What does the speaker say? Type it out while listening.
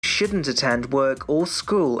shouldn't attend work or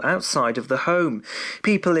school outside of the home.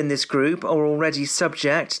 People in this group are already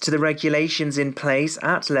subject to the regulations in place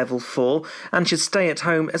at level 4 and should stay at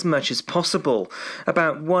home as much as possible.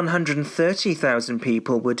 About 130,000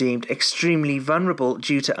 people were deemed extremely vulnerable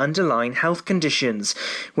due to underlying health conditions.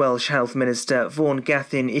 Welsh Health Minister Vaughan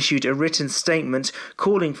Gethin issued a written statement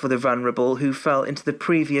calling for the vulnerable who fell into the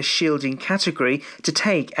previous shielding category to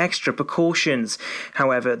take extra precautions.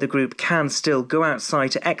 However, the group can still go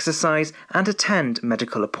outside to exercise and attend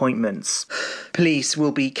medical appointments. Police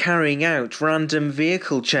will be carrying out random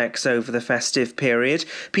vehicle checks over the festive period.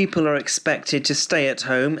 People are expected to stay at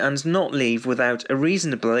home and not leave without a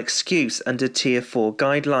reasonable excuse under Tier 4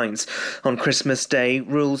 guidelines. On Christmas Day,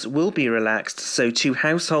 rules will be relaxed, so two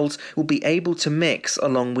households will be able to mix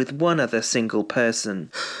along with one other single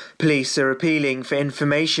person. Police are appealing for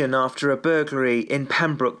information after a burglary in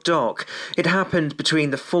Pembroke Dock. It happened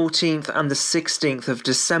between the 14th and the 16th of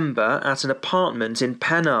December at an apartment in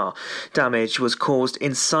Pennar. Damage was caused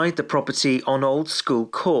inside the property on Old School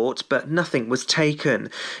Court, but nothing was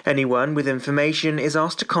taken. Anyone with information is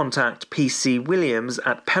asked to contact PC Williams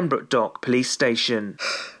at Pembroke Dock Police Station.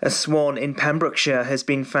 A swan in Pembrokeshire has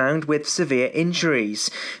been found with severe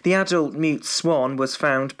injuries. The adult mute swan was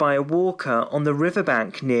found by a walker on the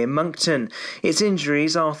riverbank near Moncton. Its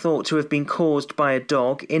injuries are thought to have been caused by a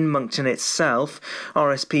dog in Moncton itself.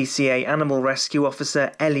 RSPCA Animal Rescue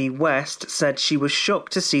Officer Ellie West said she was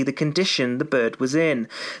shocked to see the condition the bird was in.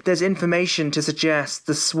 There's information to suggest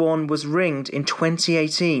the swan was ringed in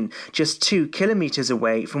 2018, just 2 kilometres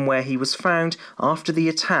away from where he was found after the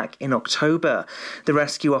attack in October. The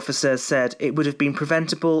rescue officer said it would have been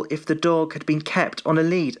preventable if the dog had been kept on a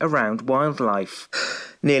lead around wildlife.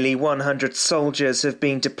 Nearly 100 soldiers have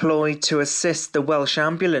been deployed to assist the Welsh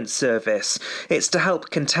Ambulance Service. It's to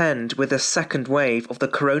help contend with a second wave of the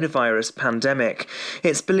coronavirus pandemic.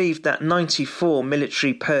 It's believed that 94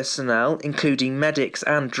 military personnel, including medics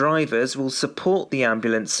and drivers, will support the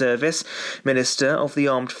ambulance service. Minister of the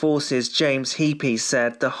Armed Forces James Heappey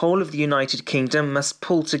said the whole of the United Kingdom must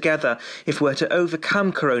pull together if we're to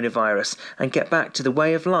overcome coronavirus and get back to the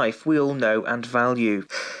way of life we all know and value.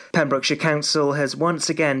 Pembrokeshire Council has once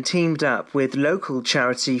again teamed up with local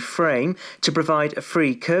charity Frame to provide a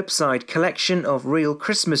free curbside collection of real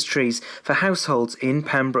Christmas trees for households in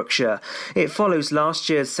Pembrokeshire. It follows last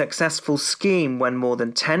year's successful scheme when more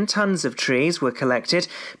than 10 tonnes of trees were collected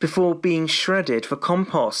before being shredded for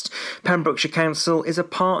compost. Pembrokeshire Council is a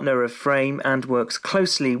partner of Frame and works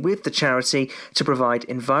closely with the charity to provide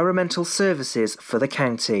environmental services for the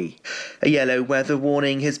county. A yellow weather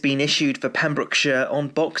warning has been issued for Pembrokeshire on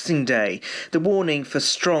Boxing Day. The warning for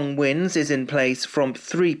strong winds is in place from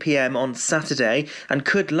 3 p.m. on Saturday and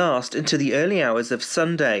could last into the early hours of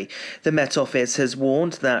Sunday. The Met Office has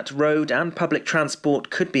warned that road and public transport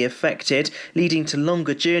could be affected, leading to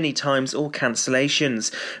longer journey times or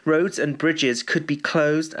cancellations. Roads and bridges could be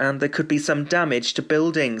closed and there could be some damage to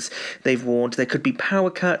buildings. They've warned there could be power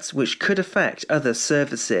cuts which could affect other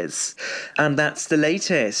services. And that's the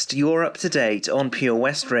latest. You're up to date on Pure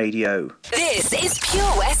West Radio. This is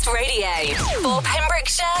Pure West Radio for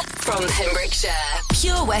Pembrokeshire, from Pembrokeshire.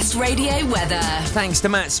 Pure West Radio weather. Thanks to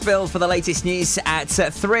Matt Spill for the latest news at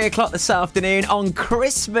 3 o'clock this afternoon on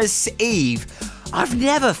Christmas Eve. I've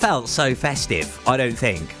never felt so festive, I don't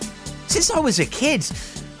think, since I was a kid.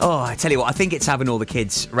 Oh, I tell you what, I think it's having all the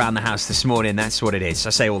kids around the house this morning. That's what it is. I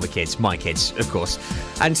say all the kids, my kids, of course.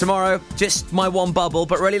 And tomorrow, just my one bubble,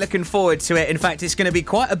 but really looking forward to it. In fact, it's going to be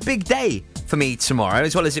quite a big day for me tomorrow,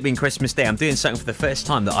 as well as it being Christmas Day. I'm doing something for the first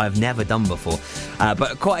time that I've never done before,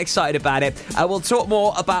 but quite excited about it. We'll talk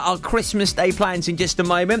more about our Christmas Day plans in just a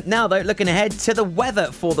moment. Now, though, looking ahead to the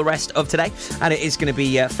weather for the rest of today, and it is going to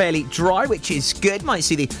be fairly dry, which is good. Might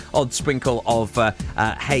see the odd sprinkle of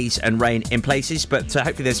haze and rain in places, but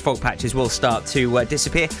hopefully those fog patches will start to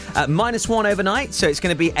disappear. -1 overnight, so it's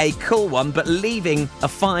going to be a cool one, but leaving a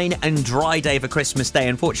fine and dry day for Christmas Day.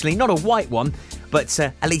 Unfortunately, not a white one, but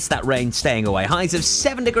at least that rain staying away. Highs of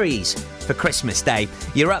 7 degrees for Christmas Day.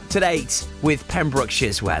 You're up to date with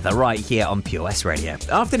Pembrokeshire's weather right here on Pure West Radio.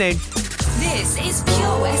 Afternoon. This is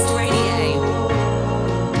Pure West Radio.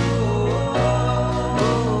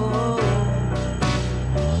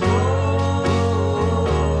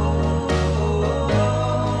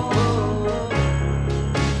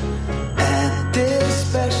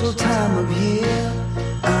 Time of year,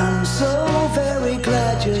 I'm so very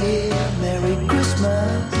glad you're here. Merry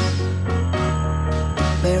Christmas,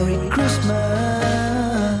 Merry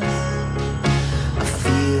Christmas. A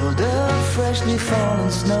field of freshly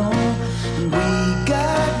fallen snow, and we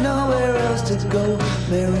got nowhere else to go.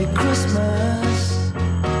 Merry Christmas,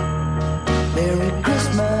 Merry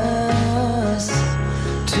Christmas.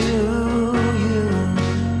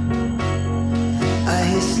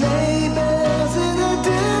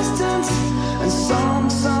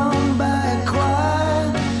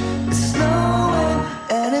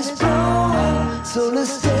 So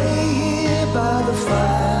let's stay here by the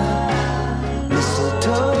fire,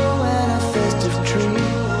 mistletoe and a festive tree.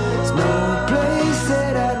 There's no place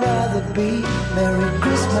that I'd rather be. Merry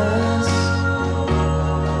Christmas,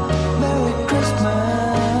 Merry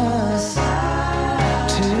Christmas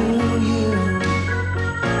to you.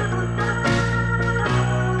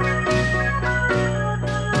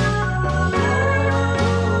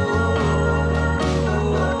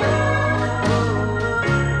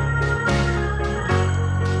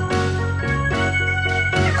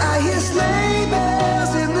 I hear sleigh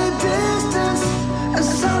bells in the distance, a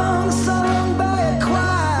song sung by a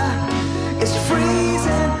choir. It's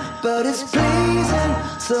freezing, but it's pleasing,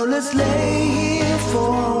 so let's lay here for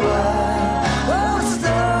a while. Oh, it's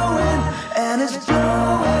snowing and it's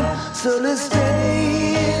blowing, so let's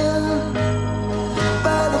stay here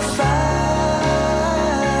by the fire.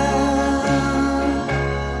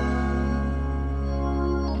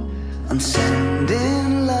 I'm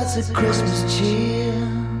sending lots of Christmas cheer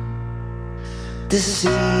this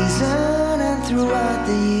season and throughout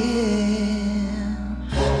the year.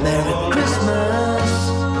 Merry Christmas,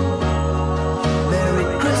 Merry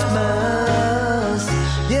Christmas,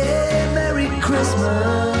 yeah, Merry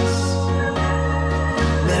Christmas,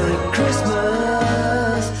 Merry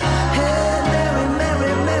Christmas, hey, Merry,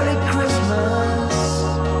 Merry, Merry Christmas,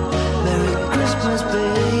 Merry Christmas,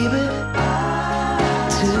 baby,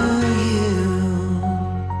 to you.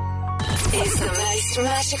 It's the most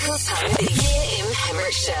magical time of the year in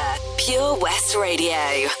Pembrokeshire. Pure West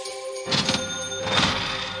Radio.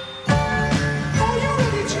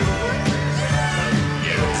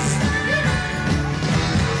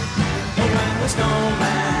 When the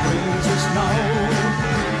snowman brings the snow,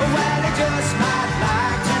 well, he just might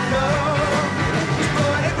like to know he's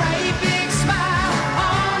put a great big smile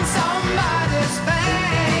on somebody's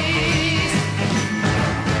face.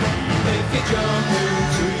 If you jump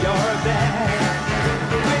into your bed,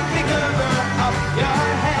 quickly cover up your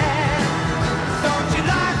head. Don't you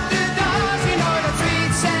lock the doors, you know the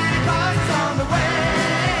sweet Santa Claus is on the way.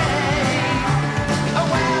 Oh,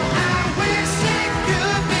 well, I wish it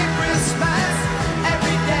could be Christmas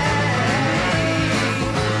every day.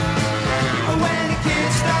 When the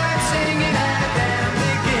kids start singing and the band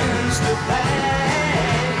begins to play.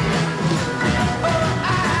 Oh,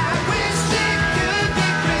 I wish it could be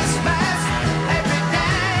Christmas every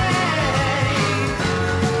day.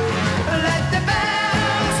 Let the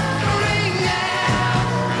bells ring out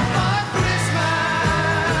for Christmas.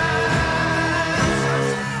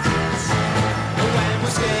 When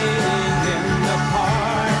we're skating in the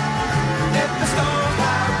park, if the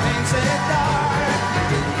snowplow paints it dark,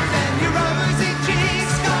 then your rosy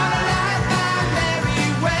cheeks gonna light my merry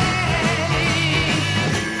way.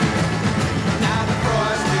 Now the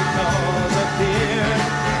frosty snows appear,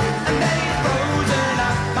 and they've frozen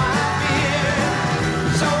up my fear.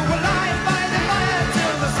 So we'll lie by the fire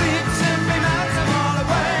till the sleep simply melts them all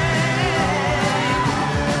away.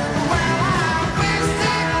 Well, I wish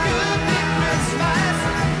it could be Christmas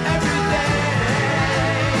every day.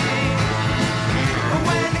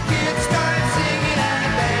 When the kids start singing and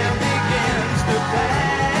the band begins to play.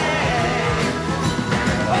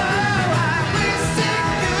 Oh, I wish it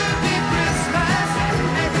could be Christmas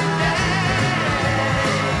every day.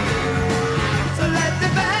 So let the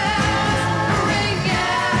bells ring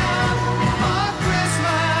out for Christmas.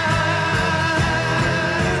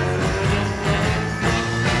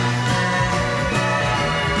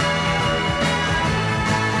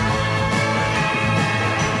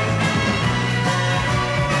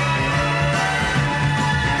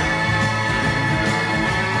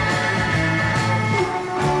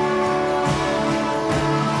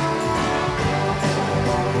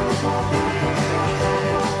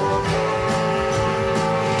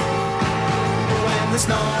 When the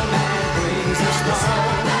snowman brings the snow,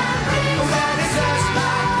 well, he just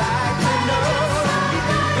might like to know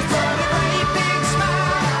he's put a great big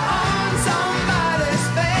smile on somebody's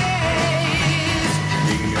face.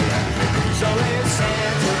 So if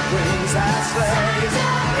Santa brings our sleighs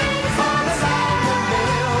all along the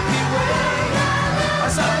Milky Way, I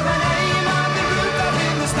saw the name on the rooftop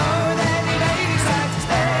in the snow that he made his life to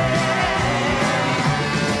stay.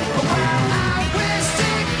 Well, I wish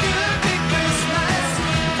it could be Christmas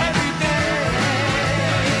every day.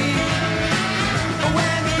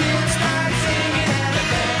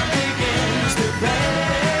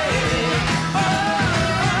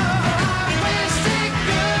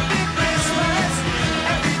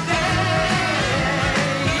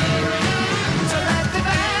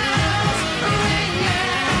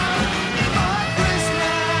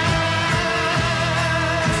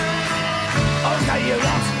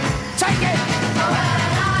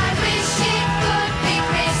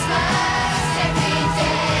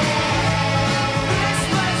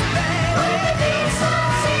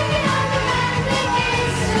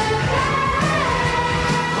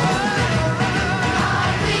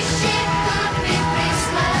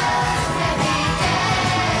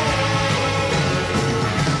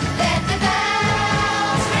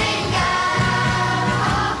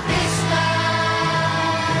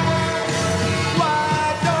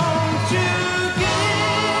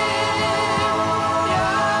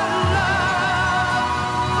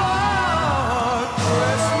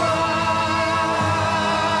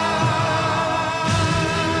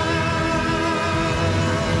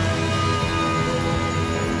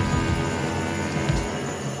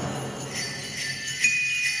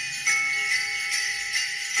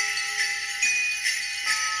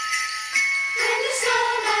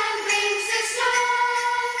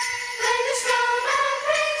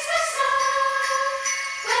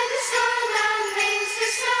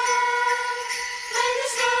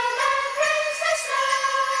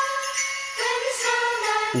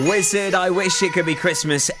 Wizard, I wish it could be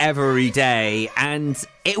Christmas every day, and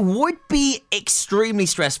it would be extremely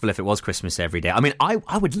stressful if it was Christmas every day. I mean, I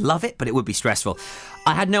would love it, but it would be stressful.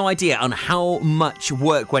 I had no idea on how much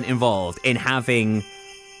work went involved in having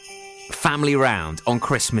family round on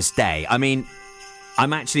Christmas Day. I mean,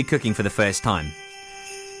 I'm actually cooking for the first time,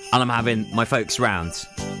 and I'm having my folks round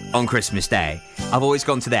on Christmas Day. I've always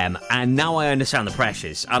gone to them, and now I understand the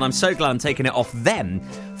pressures, and I'm so glad I'm taking it off them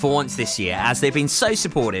for once this year, as they've been so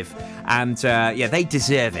supportive, and they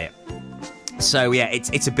deserve it. So yeah,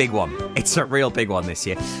 it's a big one. It's a real big one this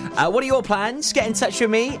year. What are your plans? Get in touch with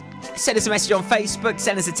me. Send us a message on Facebook.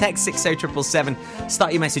 Send us a text 60777.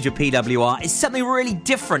 Start your message with PWR. It's something really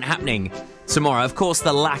different happening tomorrow. Of course,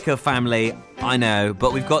 the lack of family, I know,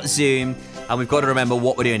 but we've got Zoom, and we've got to remember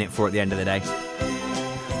what we're doing it for at the end of the day.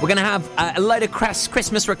 We're going to have a load of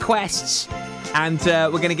Christmas requests, and we're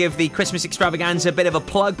going to give the Christmas extravaganza a bit of a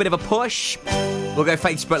plug, bit of a push. We'll go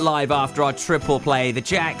Facebook Live after our triple play, the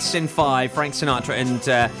Jackson 5, Frank Sinatra, and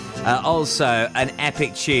also an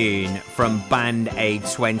epic tune from Band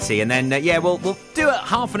 820. And then, we'll do a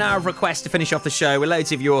half an hour of requests to finish off the show with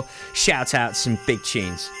loads of your shout-outs and big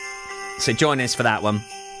tunes. So join us for that one.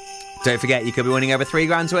 Don't forget, you could be winning over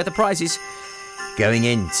 $3,000 worth of prizes going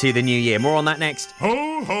into the new year. More on that next.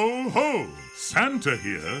 Ho, ho, ho! Santa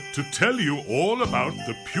here to tell you all about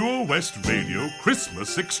the Pure West Radio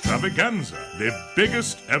Christmas Extravaganza, their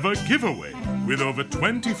biggest ever giveaway, with over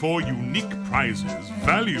 24 unique prizes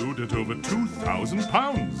valued at over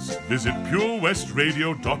 £2,000. Visit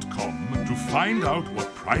purewestradio.com to find out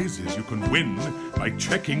what prizes you can win by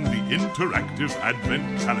checking the interactive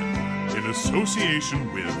advent calendar in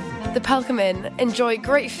association with The Pelcom Inn. Enjoy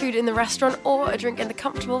great food in the restaurant or a drink in the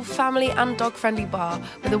comfortable family and dog-friendly bar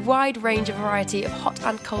with a wide range of variety of hot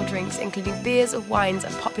and cold drinks, including beers, wines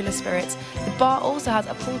and popular spirits. The bar also has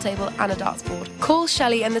a pool table and a darts board. Call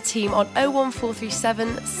Shelley and the team on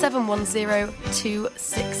 01437 710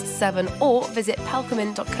 267 or visit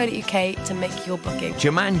pelcomin.co.uk to make your booking.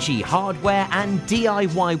 Jumanji Hardware and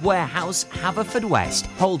DIY Warehouse, Haverfordwest,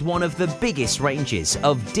 hold one of the biggest ranges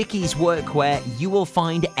of Dickies workwear you will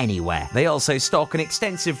find anywhere. They also stock an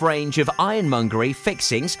extensive range of ironmongery,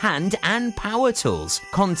 fixings, hand and power tools.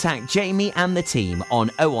 Contact Jamie and the team on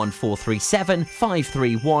 01437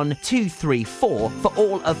 531 234 for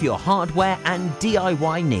all of your hardware and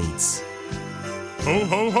DIY needs. Ho,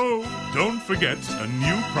 ho, ho! Don't forget, a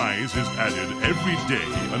new prize is added every day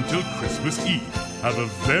until Christmas Eve. Have a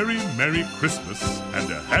very Merry Christmas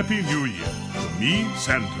and a Happy New Year from me,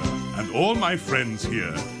 Santa, and all my friends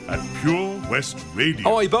here at Pure West Radio.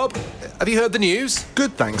 Oi, Bob. Have you heard the news?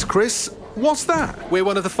 Good, thanks, Chris. What's that? We're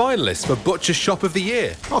one of the finalists for Butcher's Shop of the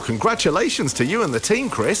Year. Oh, congratulations to you and the team,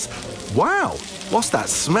 Chris. Wow, what's that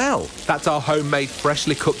smell? That's our homemade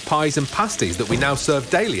freshly cooked pies and pasties that we now serve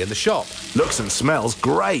daily in the shop. Looks and smells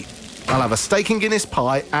great. I'll have a steak and Guinness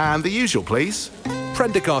pie and the usual, please.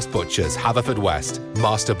 Prendergast Butchers, Haverfordwest.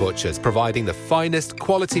 Master Butchers, providing the finest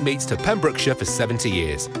quality meats to Pembrokeshire for 70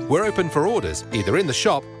 years. We're open for orders, either in the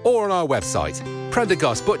shop or on our website,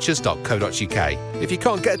 prendergastbutchers.co.uk. If you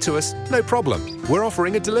can't get to us, no problem. We're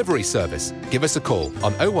offering a delivery service. Give us a call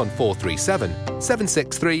on 01437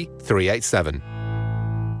 763 387.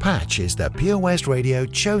 Patch is the Pure West Radio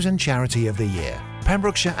chosen charity of the year.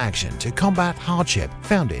 Pembrokeshire Action to Combat Hardship,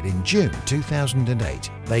 founded in June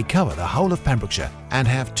 2008. They cover the whole of Pembrokeshire and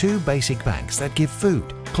have 2 basic banks that give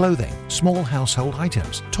food, clothing, small household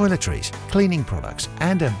items, toiletries, cleaning products,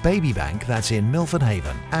 and a baby bank that's in Milford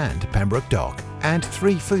Haven and Pembroke Dock, and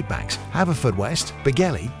 3 food banks, Haverfordwest,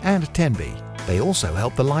 Begelly and Tenby. They also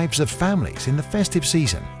help the lives of families in the festive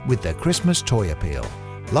season with their Christmas toy appeal.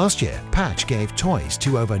 Last year, Patch gave toys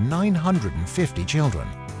to over 950 children.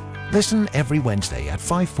 Listen every Wednesday at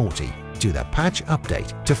 5:40 to the Patch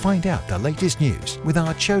Update to find out the latest news with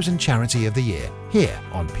our chosen charity of the year here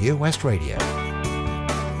on Pure West Radio.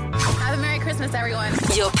 Have a Merry Christmas, everyone.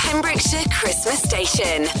 Your Pembrokeshire Christmas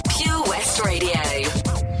station, Pure West Radio.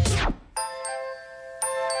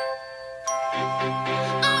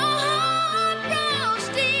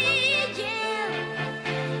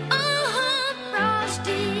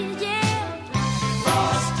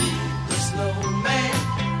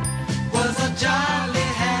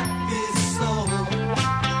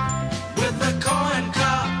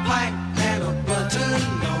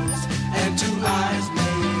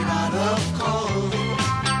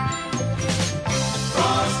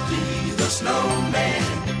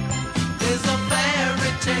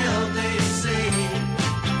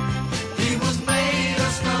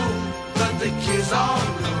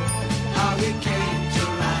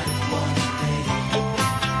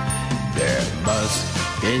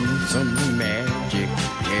 Been some magic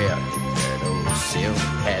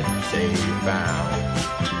hadn't they found?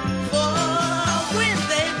 For when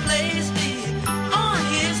they placed it on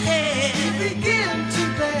his head, he began to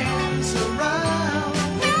dance around.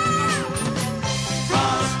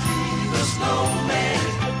 Frosty the snowman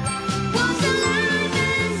was alive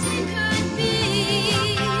as he could be,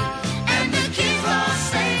 and the kids all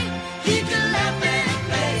say he could laugh and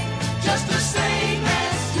play just the same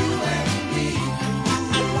as you and me.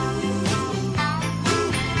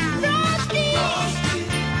 Frosty,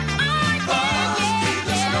 Frosty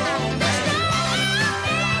the snowman.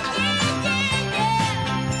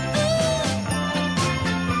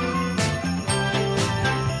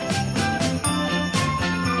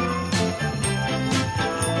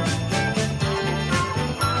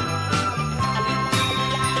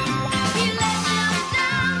 He led them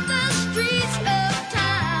down the streets of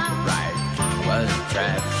town. Right, was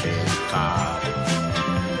traffic cop.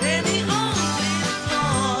 And he always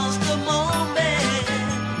lost a moment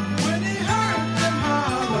when he heard them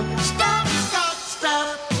holler, "Stop, stop,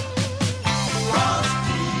 stop!"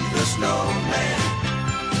 Frosty the snowman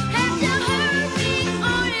had to hurry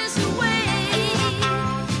on his way,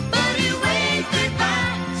 but he waved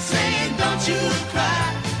goodbye, saying, "Don't you cry,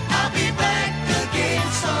 I'll be back again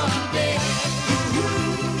someday."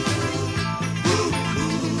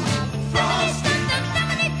 Frosty,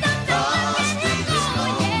 Frosty the snowman. Frosty the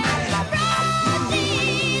snowman.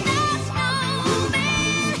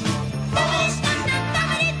 Frosty,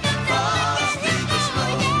 Frosty the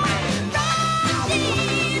snowman. Frosty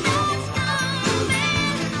the snowman.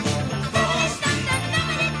 Frosty,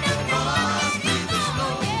 Frosty the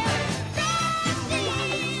snowman.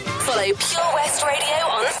 Follow Pure West Radio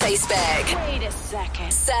on Facebook. Wait a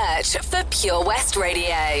second. Search for Pure West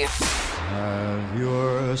Radio. Have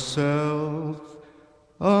yourself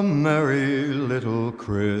a merry little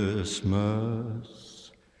Christmas.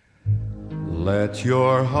 Let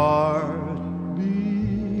your heart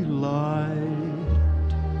be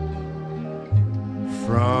light.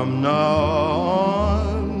 From now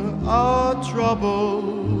on, our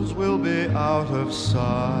troubles will be out of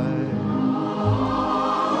sight.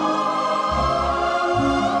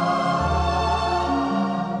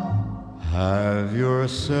 Have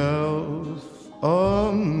yourself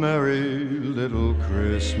a merry little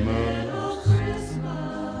Christmas.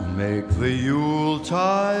 Make the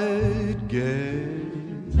Yuletide gay.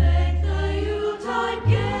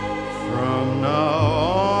 From now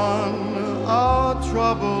on, our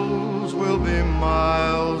troubles will be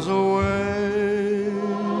miles away.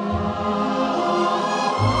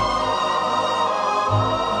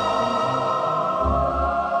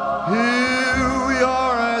 Here we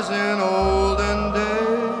are as in olden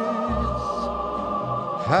days,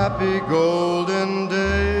 happy golden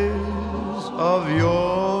days of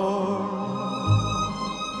yore.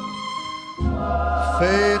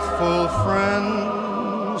 Faithful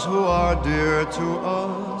friends who are dear to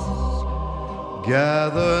us,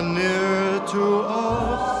 gather near to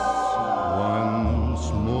us once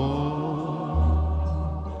more.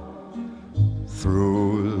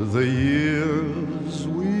 Through the years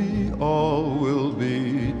we all will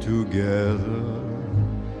be together,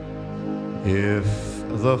 if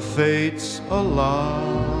the fates allow.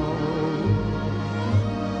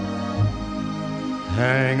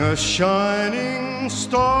 Hang a shining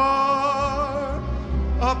star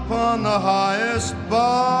upon the highest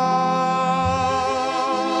bough,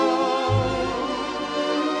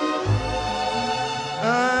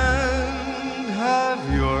 and have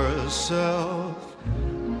yourself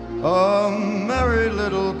a merry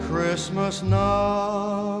little Christmas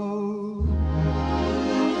now.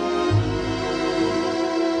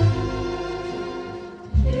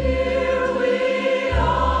 Here we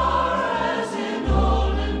are as in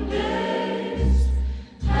olden days,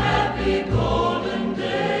 happy golden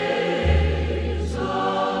days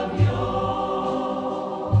of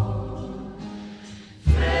yore.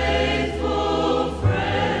 Faithful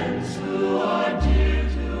friends who are dear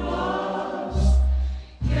to us,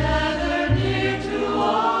 gather near to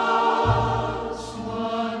us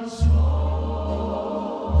once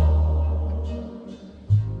more.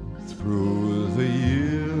 Through the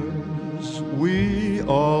years we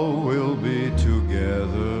all will be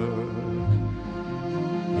together,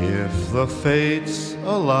 if the fates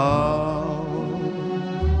allow.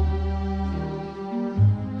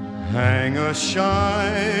 Hang a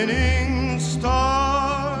shining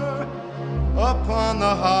star upon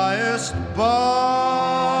the highest bough,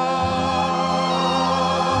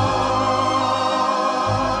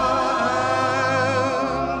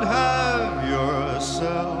 and have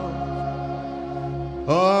yourself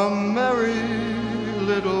a merry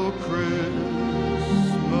little Christmas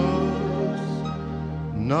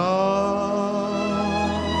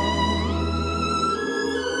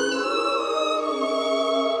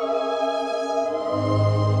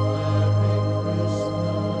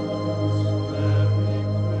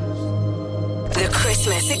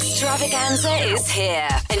Christmas extravaganza is here,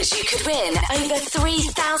 and you could win over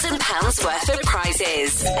 £3,000 worth of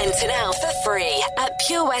prizes. Enter now for free at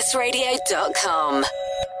purewestradio.com.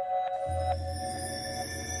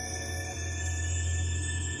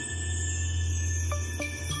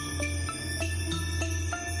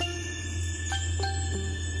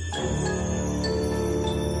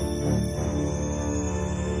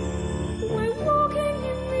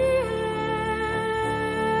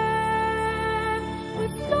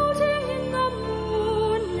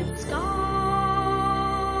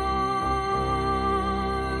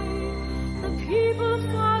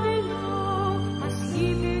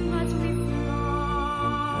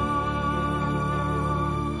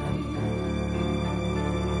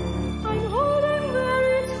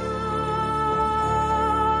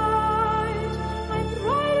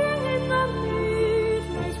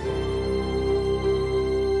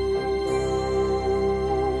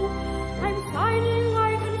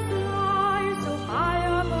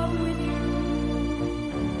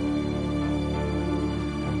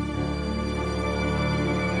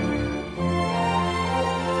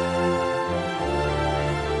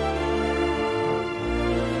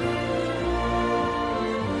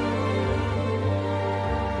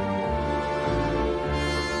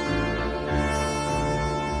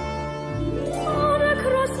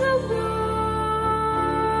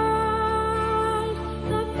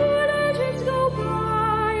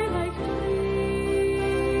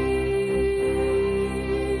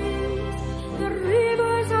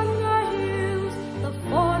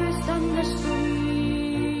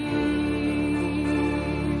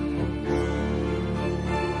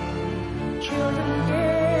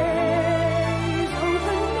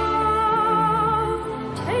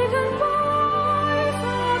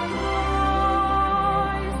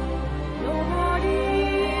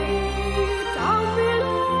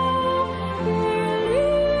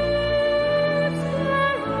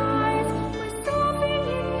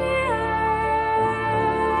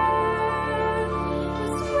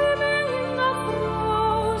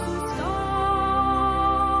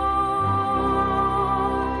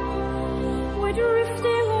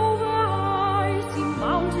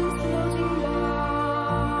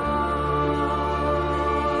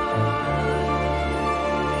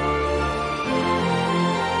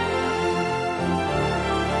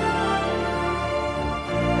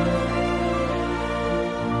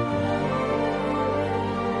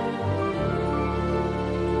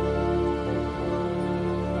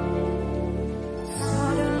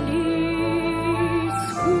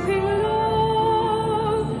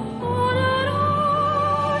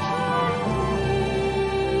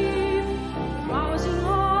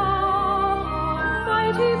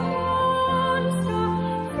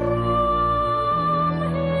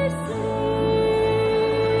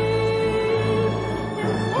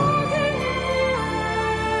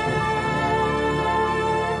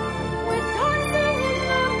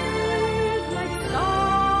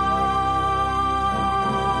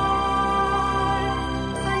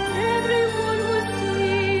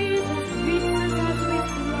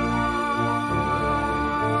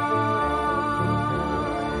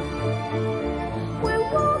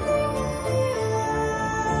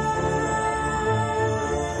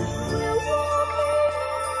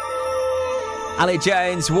 Ali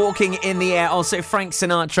Jones, Walking in the Air. Also Frank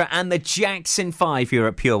Sinatra and the Jackson 5 here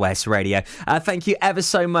at Pure West Radio. Thank you ever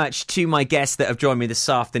so much to my guests that have joined me this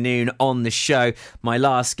afternoon on the show. My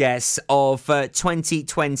last guest of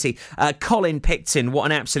 2020, Colin Picton. What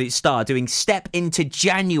an absolute star, doing Step into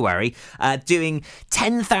January, doing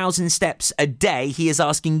 10,000 steps a day. He is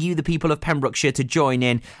asking you, the people of Pembrokeshire, to join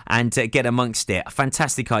in and get amongst it. A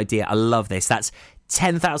fantastic idea. I love this. That's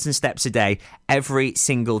 10,000 steps a day every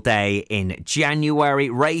single day in January,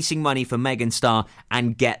 raising money for Megan Starr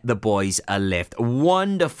and Get the Boys a Lift.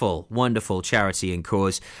 Wonderful, wonderful charity and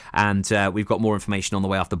cause. And we've got more information on the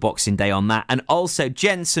way after Boxing Day on that. And also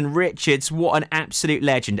Jensen Richards, what an absolute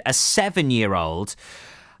legend, a 7-year-old.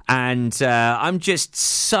 And I'm just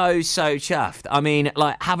so chuffed. I mean,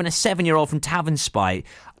 like, having a 7-year-old from Tavern Spite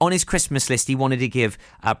on his Christmas list, he wanted to give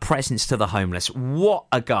presents to the homeless. What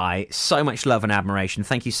a guy. So much love and admiration.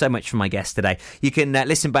 Thank you so much for my guest today. You can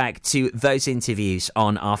listen back to those interviews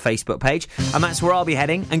on our Facebook page. And that's where I'll be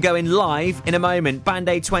heading and going live in a moment.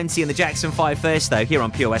 Band-Aid 20 and the Jackson 5 first, though, here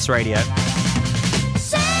on Pure West Radio.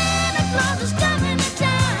 Santa Claus is coming to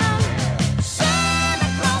town.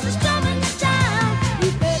 Santa Claus is coming to town.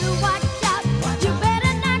 You better watch out. You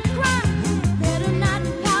better not cry. Better not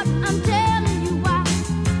pout. I'm telling you why.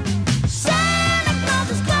 Santa Claus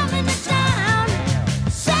is coming to town.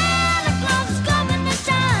 Santa Claus is coming to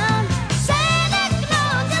town. Santa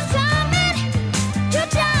Claus is coming to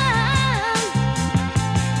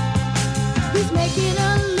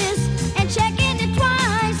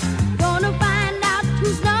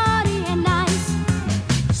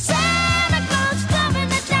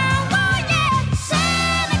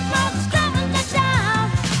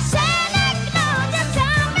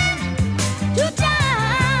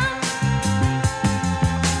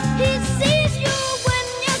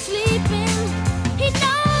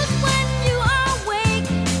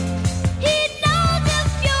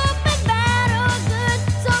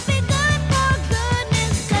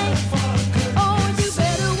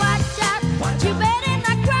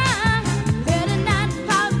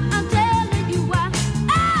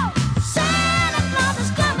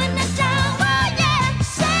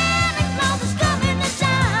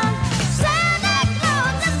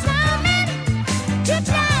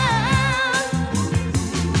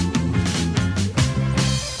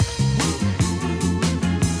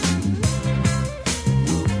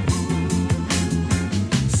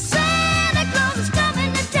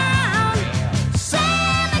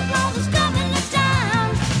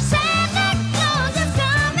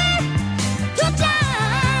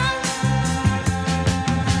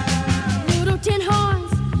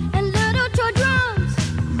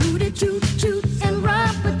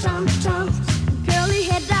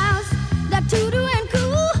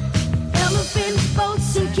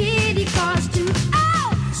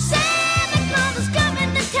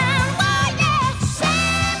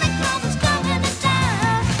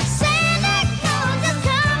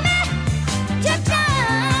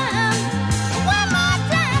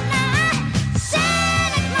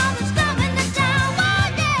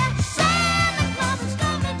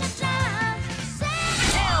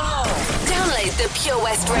Pure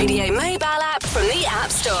West Radio mobile app from the App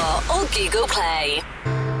Store or Google Play.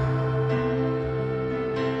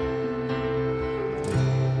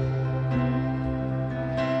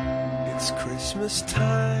 It's Christmas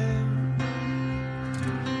time.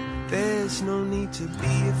 There's no need to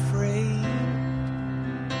be afraid.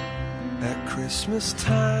 At Christmas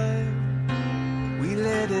time, we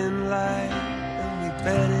let in light and we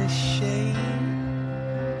banish shade.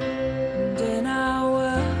 And in our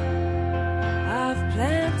world of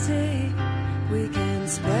plenty, we can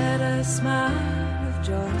spread a smile of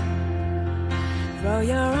joy. Throw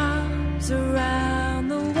your arms around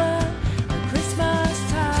the world at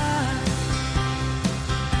Christmas time.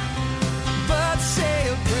 But say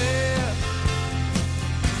a prayer,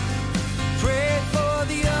 pray for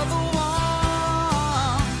the other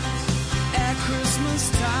ones. At Christmas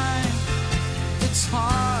time, it's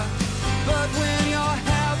hard, but when you're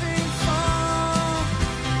having fun,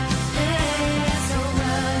 there's a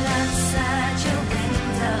world outside your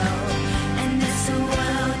window, and it's a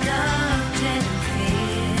world of gently.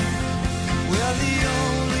 well, the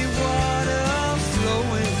only water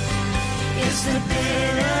flowing Is the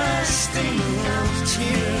bitter sting of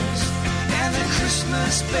tears, and the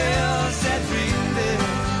Christmas bells that ring there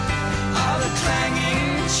are the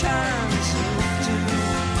clanging chimes of doom.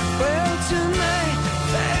 Well, tonight,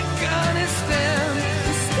 thank God it's them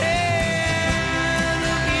instead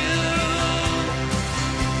of you.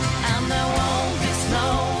 and there won't be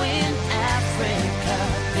snow in Africa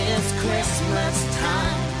this Christmas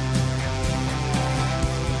time.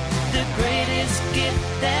 The greatest gift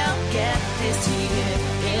they'll get this year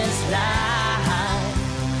is life.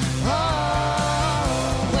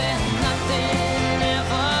 Oh, where nothing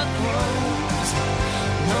ever grows,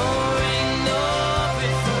 no rain, no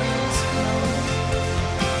rivers flow.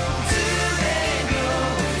 Do they know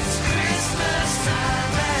it's Christmas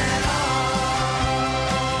time at all?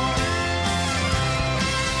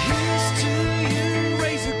 Here's to you,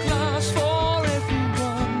 raise a glass for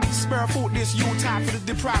everyone. Spare a thought this Yuletide for the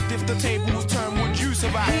deprived. If the tables turn, would you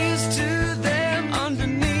survive? Here's to them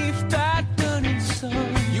underneath that burning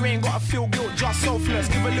sun. You ain't gotta feel guilt, just selfless.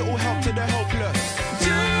 Give a little help to the helpless.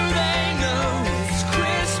 Do they know it's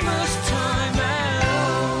Christmas time at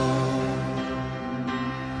all?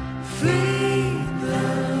 Feed the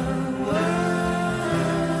world.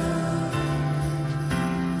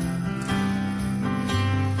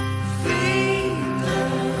 Feed the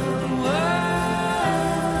world.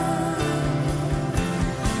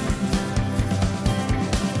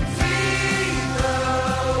 Feed the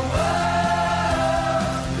world.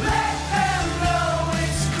 Let them know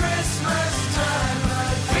it's Christmas time.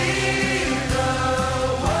 Feed the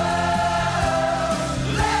world.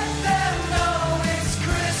 Let them know it's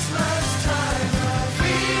Christmas time.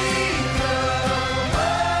 Feed the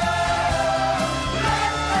world.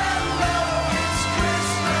 Let them know it's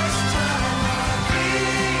Christmas time. Feed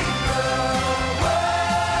the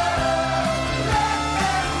world. Let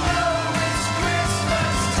them know it's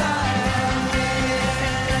Christmas time.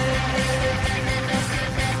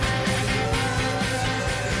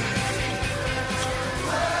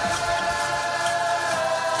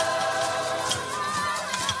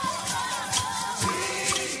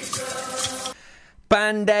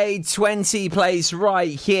 Band-Aid 20 plays right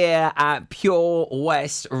here at Pure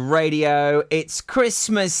West Radio. It's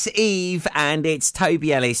Christmas Eve and it's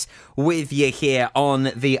Toby Ellis with you here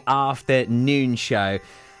on the afternoon show.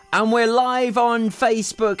 And we're live on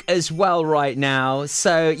Facebook as well right now,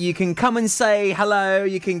 so you can come and say hello,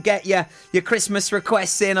 you can get your Christmas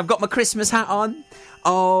requests in. I've got my Christmas hat on.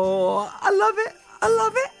 Oh, I love it. I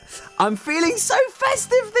love it. I'm feeling so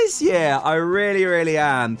festive this year. I really, really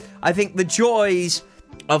am. I think the joys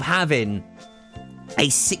of having a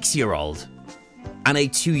 6-year-old and a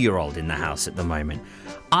 2-year-old in the house at the moment.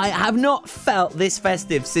 I have not felt this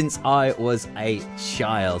festive since I was a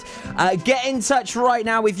child. Get in touch right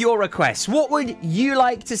now with your requests. What would you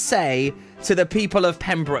like to say to the people of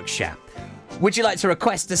Pembrokeshire? Would you like to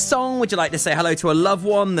request a song? Would you like to say hello to a loved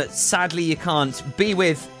one that sadly you can't be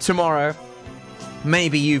with tomorrow?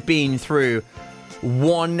 Maybe you've been through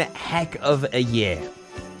one heck of a year.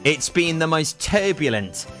 It's been the most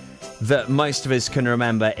turbulent that most of us can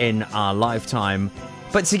remember in our lifetime.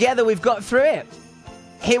 But together we've got through it.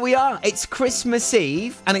 Here we are. It's Christmas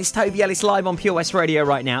Eve and it's Toby Ellis live on Pure West Radio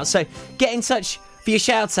right now. So get in touch for your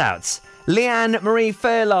shout-outs. Leanne Marie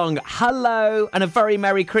Furlong, hello and a very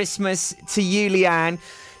Merry Christmas to you, Leanne.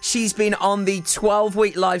 She's been on the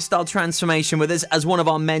 12-week lifestyle transformation with us as one of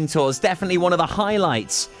our mentors. Definitely one of the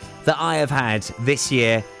highlights that I have had this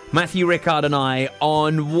year. Matthew Rickard and I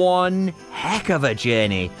on one heck of a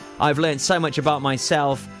journey. I've learned so much about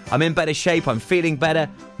myself. I'm in better shape. I'm feeling better,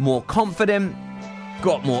 more confident,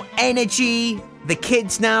 got more energy. The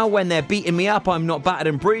kids now, when they're beating me up, I'm not battered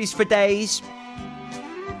and bruised for days.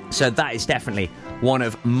 So that is definitely one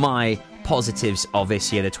of my positives of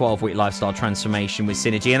this year, the 12-week lifestyle transformation with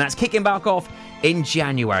Synergy, and that's kicking back off in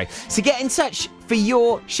January. So get in touch for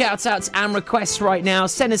your shout-outs and requests right now.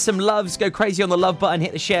 Send us some loves. Go crazy on the love button.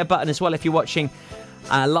 Hit the share button as well if you're watching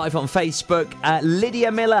live on Facebook.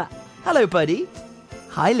 Lydia Miller. Hello, buddy.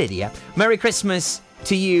 Hi, Lydia. Merry Christmas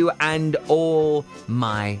to you and all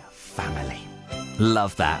my family.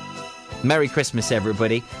 Love that. Merry Christmas,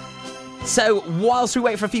 everybody. So, whilst we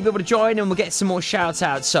wait for a few people to join and we'll get some more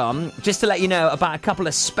shout-outs on, just to let you know about a couple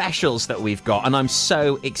of specials that we've got, and I'm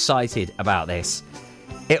so excited about this.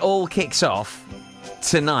 It all kicks off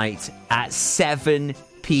tonight at 7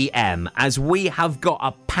 p.m. as we have got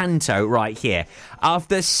a panto right here.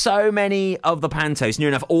 After so many of the pantos, near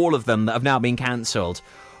enough all of them that have now been cancelled,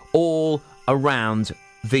 all around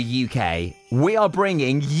the UK, we are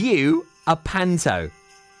bringing you a panto.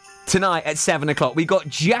 Tonight at 7 o'clock, we got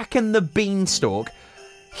Jack and the Beanstalk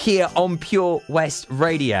here on Pure West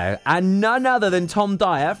Radio, and none other than Tom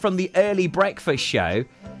Dyer from the Early Breakfast Show.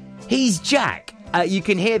 He's Jack. You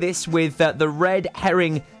can hear this with the Red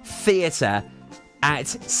Herring Theatre at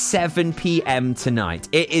 7 p.m. tonight.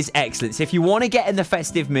 It is excellent. So if you want to get in the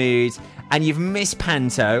festive mood and you've missed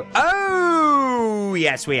Panto, oh,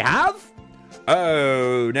 yes, we have.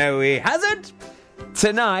 Oh, no, he hasn't.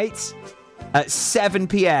 Tonight at 7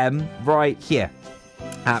 p.m. right here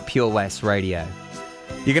at Pure West Radio.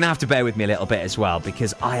 You're going to have to bear with me a little bit as well,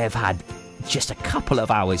 because I have had just a couple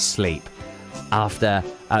of hours sleep after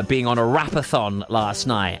being on a rapathon last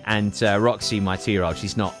night, and Roxy, my 2-year-old,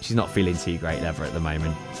 she's not feeling too great ever at the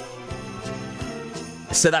moment.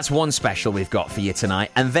 So that's one special we've got for you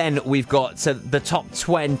tonight, and then we've got the top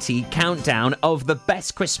 20 countdown of the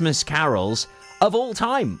best Christmas carols of all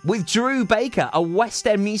time with Drew Baker, a West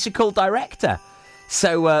End musical director.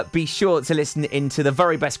 So be sure to listen into the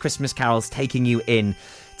very best Christmas carols taking you in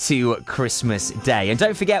to Christmas Day. And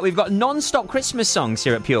don't forget, we've got non-stop Christmas songs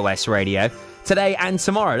here at Pure West Radio today and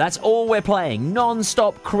tomorrow. That's all we're playing.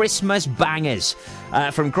 Non-stop Christmas bangers.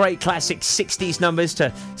 From great classic 60s numbers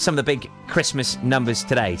to some of the big Christmas numbers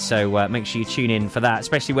today. So make sure you tune in for that,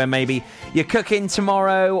 especially when maybe you're cooking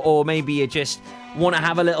tomorrow, or maybe you just want to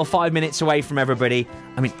have a little 5 minutes away from everybody.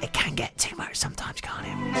 I mean, it can get too much sometimes, can't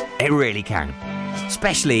it? It really can.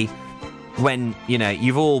 Especially when, you know,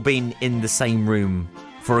 you've all been in the same room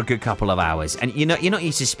for a good couple of hours, and you're not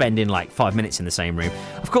used to spending like 5 minutes in the same room.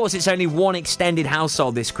 Of course, it's only one extended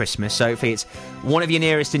household this Christmas, so if it's one of your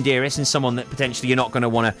nearest and dearest and someone that potentially you're not going to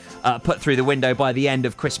want to put through the window by the end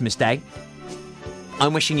of Christmas Day,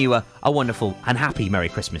 I'm wishing you a wonderful and happy Merry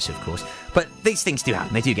Christmas, of course. But these things do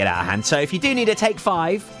happen. They do get out of hand. So if you do need a take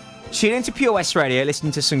 5, tune into Pure West Radio,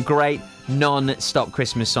 listen to some great non-stop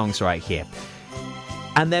Christmas songs right here.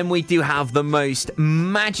 And then we do have the most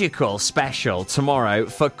magical special tomorrow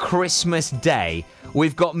for Christmas Day.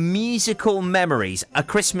 We've got Musical Memories, a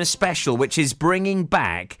Christmas special, which is bringing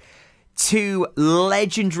back 2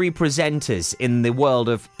 legendary presenters in the world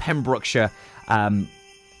of Pembrokeshire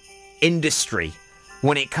industry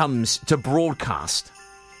when it comes to broadcast.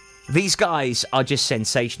 These guys are just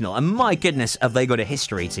sensational, and my goodness, have they got a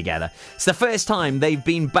history together. It's the first time they've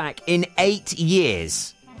been back in 8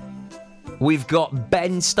 years. We've got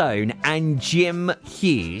Ben Stone and Jim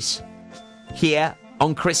Hughes here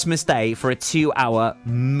on Christmas Day for a 2-hour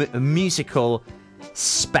musical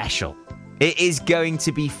special. It is going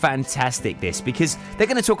to be fantastic, this, because they're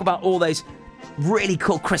going to talk about all those really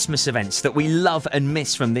cool Christmas events that we love and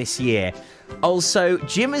miss from this year. Also,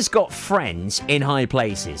 Jim has got friends in high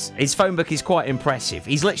places. His phone book is quite impressive.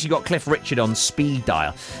 He's literally got Cliff Richard on speed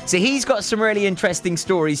dial. So he's got some really interesting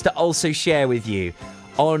stories to also share with you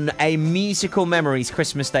on a Musical Memories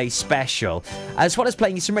Christmas Day special, as well as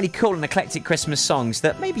playing you some really cool and eclectic Christmas songs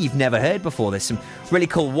that maybe you've never heard before. There's some really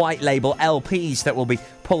cool white label LPs that will be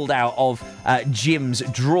pulled out of Jim's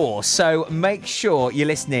drawer. So make sure you're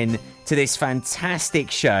listening to this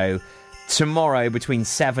fantastic show tomorrow between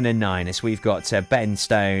 7 and 9, as we've got Ben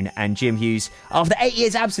Stone and Jim Hughes. After 8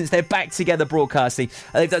 years absence, they're back together broadcasting.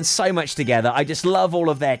 They've done so much together. I just love all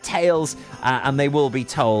of their tales, and they will be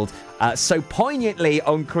told so poignantly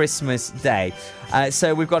on Christmas Day.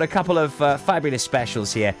 So we've got a couple of fabulous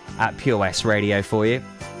specials here at Pure West Radio for you.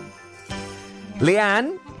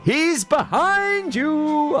 Leanne, he's behind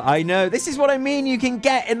you. I know, this is what I mean you can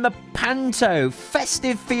get in the panto.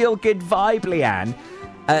 Festive feel-good vibe, Leanne.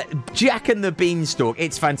 Jack and the Beanstalk,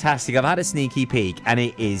 it's fantastic. I've had a sneaky peek and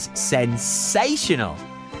it is sensational.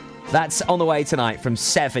 That's on the way tonight from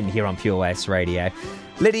 7 here on Pure West Radio.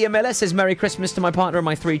 Lydia Miller says, Merry Christmas to my partner and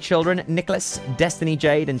my 3 children, Nicholas, Destiny,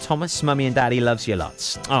 Jade and Thomas. Mummy and Daddy loves you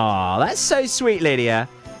lots. Aw, that's so sweet, Lydia.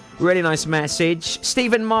 Really nice message.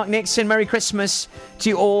 Stephen Mark Nixon, Merry Christmas to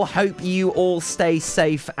you all. Hope you all stay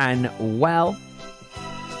safe and well.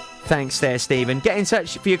 Thanks there, Stephen. Get in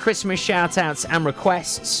touch for your Christmas shout-outs and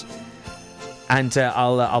requests. And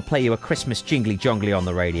I'll play you a Christmas jingly jongly on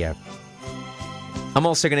the radio. I'm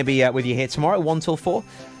also going to be with you here tomorrow, 1 till 4.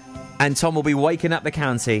 And Tom will be waking up the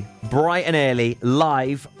county bright and early,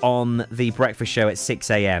 live on the breakfast show at 6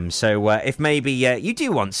 a.m. So if maybe you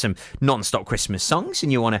do want some non-stop Christmas songs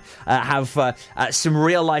and you want to have some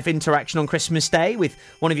real-life interaction on Christmas Day with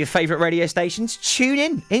one of your favourite radio stations, tune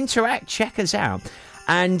in, interact, check us out.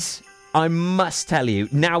 And I must tell you,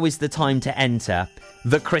 now is the time to enter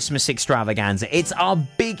the Christmas extravaganza. It's our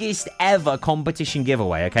biggest ever competition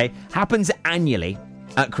giveaway, okay? Happens annually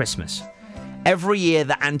at Christmas. Every year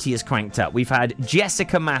the ante is cranked up. We've had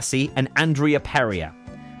Jessica Massey and Andrea Perrier.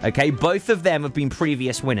 Okay, both of them have been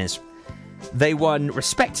previous winners. They won,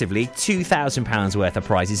 respectively, £2,000 worth of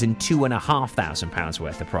prizes and £2,500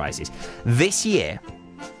 worth of prizes. This year,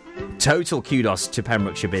 total kudos to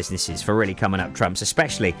Pembrokeshire businesses for really coming up trumps,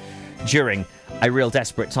 especially during a real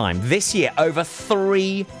desperate time. This year, over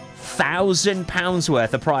 £3,000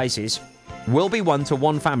 worth of prizes will be won to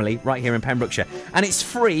one family right here in Pembrokeshire. And it's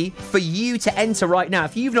free for you to enter right now.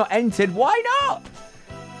 If you've not entered, why not?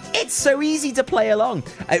 It's so easy to play along.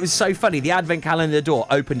 It was so funny. The advent calendar door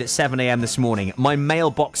opened at 7 a.m. this morning. My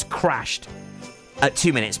mailbox crashed at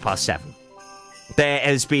 2 minutes past 7. There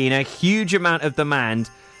has been a huge amount of demand,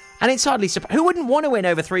 and it's hardly surprising. Who wouldn't want to win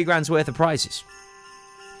over £3,000 worth of prizes?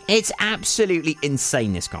 It's absolutely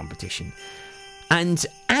insane, this competition. And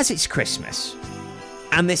as it's Christmas,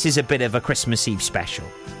 and this is a bit of a Christmas Eve special,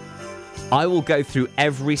 I will go through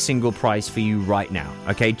every single prize for you right now,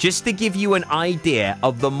 okay? Just to give you an idea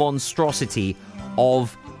of the monstrosity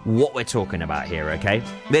of what we're talking about here, okay?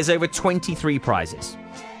 There's over 23 prizes,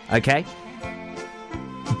 okay?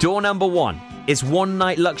 Door number 1 is 1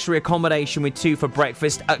 night luxury accommodation with 2 for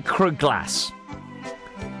breakfast at Cruglass.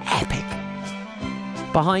 Epic.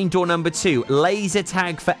 Behind door number 2, laser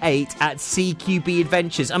tag for 8 at CQB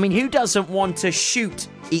Adventures. I mean, who doesn't want to shoot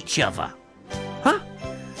each other? Huh?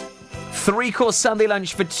 3-course Sunday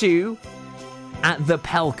lunch for 2 at the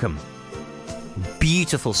Pelcom.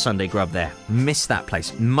 Beautiful Sunday grub there. Missed that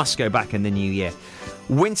place. Must go back in the new year.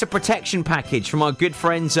 Winter protection package from our good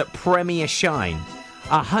friends at Premier Shine.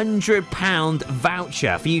 £100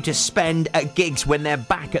 voucher for you to spend at gigs when they're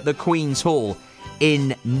back at the Queen's Hall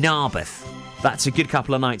in Narberth. That's a good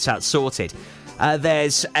couple of nights out sorted.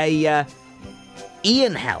 There's a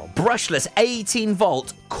Ian Hell brushless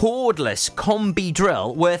 18-volt cordless combi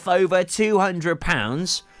drill worth over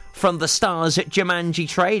 £200 from the stars at Jumanji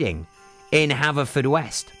Trading in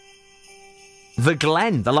Haverfordwest. The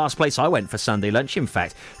Glen, the last place I went for Sunday lunch, in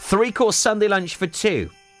fact. 3-course Sunday lunch for 2.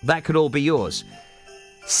 That could all be yours.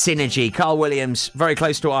 Synergy, Carl Williams, very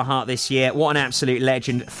close to our heart this year. What an absolute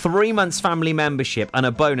legend. 3 months family membership and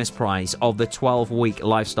a bonus prize of the 12-week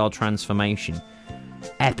lifestyle transformation.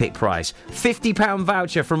 Epic prize. £50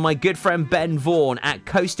 voucher from my good friend Ben Vaughan at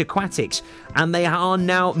Coast Aquatics. And they are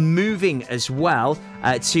now moving as well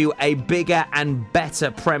to a bigger and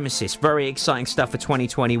better premises. Very exciting stuff for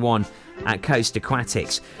 2021 at Coast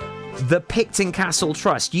Aquatics. The Picton Castle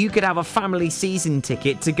Trust. You could have a family season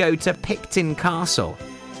ticket to go to Picton Castle.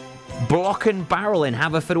 Block and Barrel in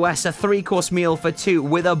Haverfordwest, a 3-course meal for 2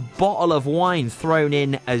 with a bottle of wine thrown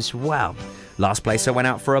in as well. Last place I went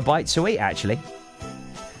out for a bite to eat, actually.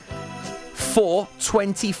 4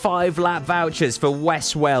 25-lap vouchers for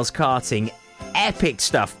West Wales Karting. Epic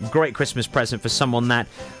stuff. Great Christmas present for someone that,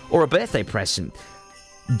 or a birthday present.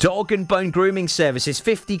 Dog and Bone Grooming Services,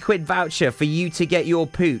 £50 voucher for you to get your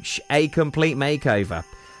pooch a complete makeover.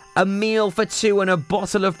 A meal for 2 and a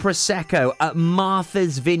bottle of Prosecco at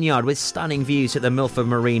Martha's Vineyard with stunning views at the Milford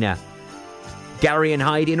Marina. Gary and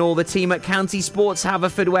Heidi and all the team at County Sports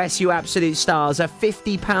Haverfordwest, you absolute stars. A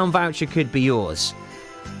 £50 voucher could be yours.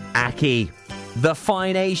 Aki, the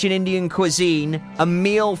fine Asian Indian cuisine, a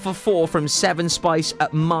meal for 4 from 7 Spice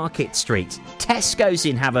at Market Street. Tesco's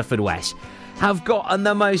in Haverfordwest have gotten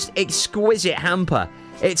the most exquisite hamper.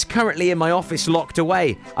 It's currently in my office locked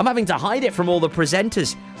away. I'm having to hide it from all the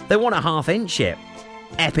presenters. They want a 1/2 inch it.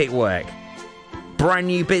 Epic work. Brand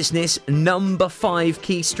new business, number 5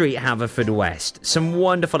 Key Street, Haverfordwest. Some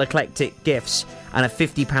wonderful eclectic gifts and a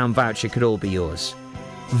 £50 voucher could all be yours.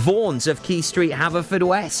 Vaughan's of Key Street,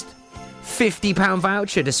 Haverfordwest. £50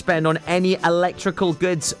 voucher to spend on any electrical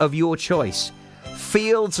goods of your choice.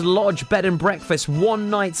 Fields Lodge Bed and Breakfast, 1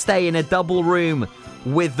 night stay in a double room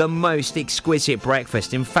with the most exquisite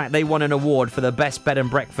breakfast. In fact, they won an award for the best bed and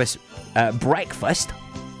breakfast,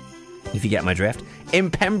 if you get my drift, in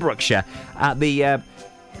Pembrokeshire at the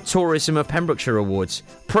Tourism of Pembrokeshire Awards.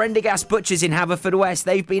 Prendergast Butchers in Haverfordwest,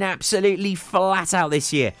 they've been absolutely flat out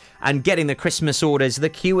this year and getting the Christmas orders. The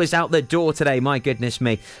queue is out the door today, my goodness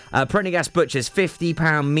me. Prendergast Butchers,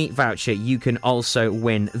 £50 meat voucher. You can also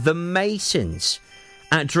win. The Masons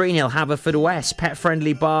at Dreenhill, Haverfordwest,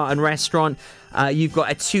 pet-friendly bar and restaurant. You've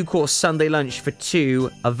got a 2-course Sunday lunch for 2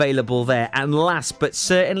 available there. And last but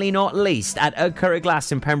certainly not least, at Curragh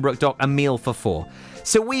Glass in Pembroke Dock, a meal for 4.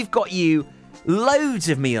 So we've got you loads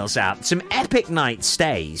of meals out, some epic night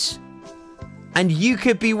stays, and you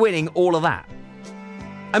could be winning all of that.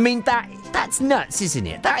 I mean, that's nuts, isn't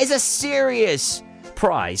it? That is a serious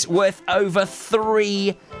prize worth over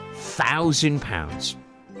 £3,000.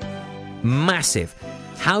 Massive.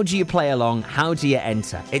 How do you play along? How do you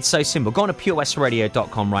enter? It's so simple. Go on to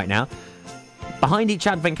purewestradio.com right now. Behind each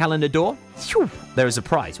advent calendar door, there is a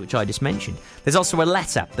prize, which I just mentioned. There's also a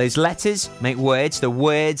letter. Those letters make words. The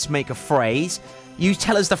words make a phrase. You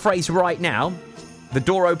tell us the phrase right now. The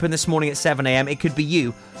door opened this morning at 7 a.m. It could be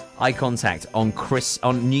you. Eye contact on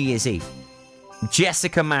New Year's Eve.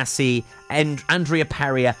 Jessica Massey and Andrea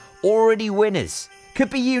Perrier, already winners. Could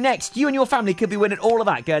be you next. You and your family could be winning all of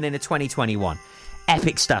that going into 2021.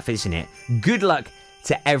 Epic stuff, isn't it? Good luck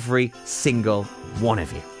to every single one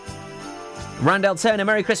of you. Randell Turner,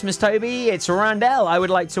 Merry Christmas, Toby. It's Randell. I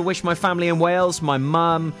would like to wish my family in Wales, my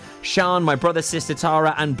mum, Sean, my brother, sister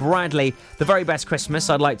Tara, and Bradley the very best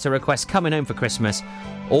Christmas. I'd like to request Coming Home for Christmas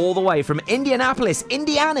all the way from Indianapolis,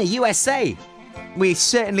 Indiana, USA. We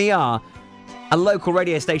certainly are a local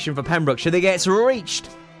radio station for Pembrokeshire that gets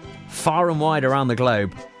reached far and wide around the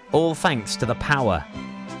globe, all thanks to the power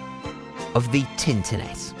of the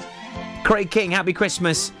Tinternet. Craig King, happy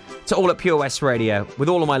Christmas to all at Pure West Radio. With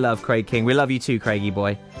all of my love, Craig King. We love you too, Craigie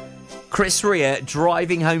boy. Chris Rea,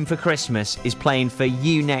 Driving Home for Christmas, is playing for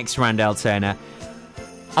you next, Randell Turner.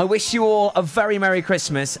 I wish you all a very Merry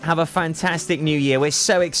Christmas. Have a fantastic New Year. We're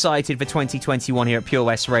so excited for 2021 here at Pure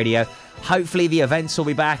West Radio. Hopefully the events will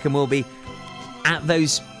be back and we'll be at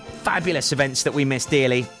those fabulous events that we miss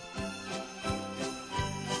dearly.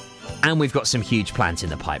 And we've got some huge plans in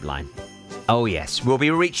the pipeline. Oh yes, we'll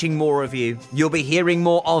be reaching more of you. You'll be hearing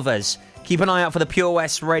more of us. Keep an eye out for the Pure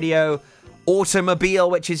West Radio automobile,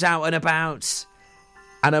 which is out and about.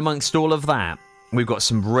 And amongst all of that, we've got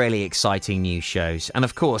some really exciting news shows. And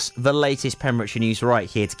of course, the latest Pembrokeshire news right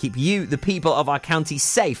here to keep you, the people of our county,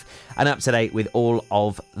 safe and up to date with all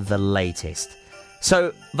of the latest.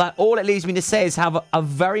 So that all it leaves me to say is have a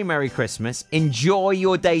very Merry Christmas. Enjoy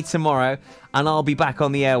your day tomorrow. And I'll be back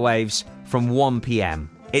on the airwaves from 1 p.m.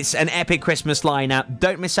 It's an epic Christmas lineup.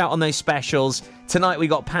 Don't miss out on those specials. Tonight we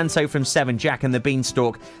got Panto from 7, Jack and the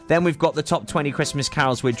Beanstalk. Then we've got the top 20 Christmas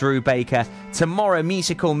carols with Drew Baker. Tomorrow,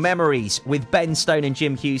 musical memories with Ben Stone and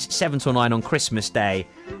Jim Hughes, 7 till 9 on Christmas Day.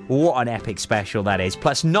 What an epic special that is.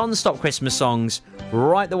 Plus non-stop Christmas songs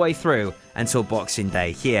right the way through until Boxing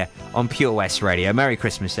Day here on Pure West Radio. Merry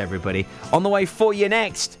Christmas, everybody. On the way for you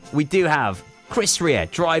next, we do have Chris Rea,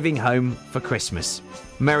 Driving Home for Christmas.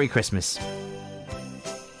 Merry Christmas.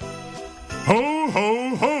 Ho,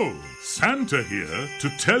 ho, ho! Santa here to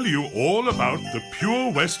tell you all about the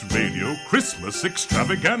Pure West Radio Christmas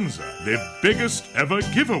Extravaganza, their biggest ever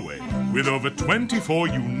giveaway, with over 24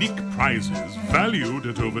 unique prizes valued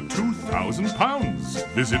at over £2,000.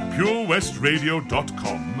 Visit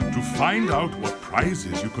purewestradio.com to find out what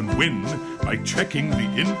prizes you can win by checking the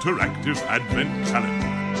interactive Advent calendar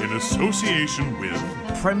in association with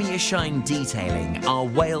Premier Shine Detailing are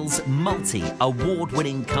Wales'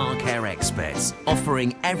 multi-award-winning car care experts,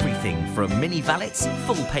 offering everything from mini valets,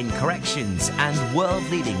 full paint corrections and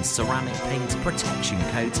world-leading ceramic paint protection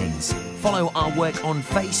coatings. Follow our work on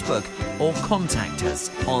Facebook or contact us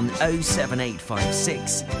on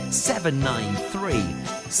 07856 793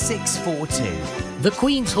 642. The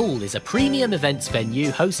Queen's Hall is a premium events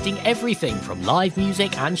venue hosting everything from live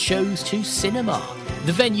music and shows to cinema.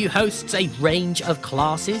 The venue hosts a range of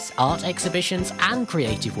classes, art exhibitions and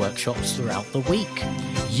creative workshops throughout the week.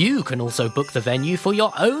 You can also book the venue for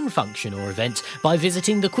your own function or event by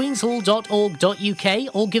visiting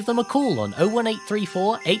thequeenshall.org.uk or give them a call on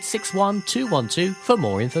 01834 861 212 for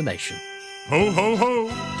more information. Ho, ho, ho!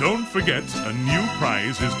 Don't forget, a new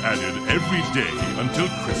prize is added every day until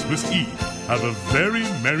Christmas Eve. Have a very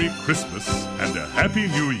Merry Christmas and a Happy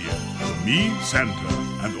New Year from me, Santa,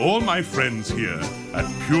 and all my friends here at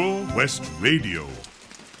Pure West Radio.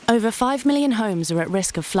 Over 5 million homes are at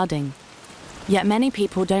risk of flooding, yet many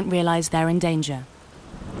people don't realise they're in danger.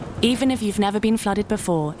 Even if you've never been flooded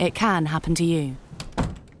before, it can happen to you.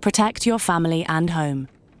 Protect your family and home.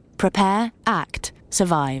 Prepare, act,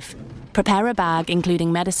 survive. Prepare a bag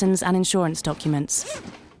including medicines and insurance documents.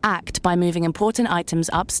 Act by moving important items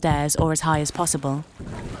upstairs or as high as possible.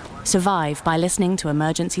 Survive by listening to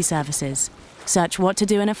emergency services. Search what to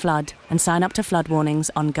do in a flood and sign up to flood warnings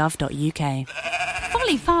on gov.uk.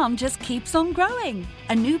 Folly Farm just keeps on growing.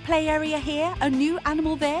 A new play area here, a new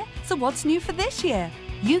animal there. So what's new for this year?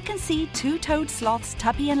 You can see two-toed sloths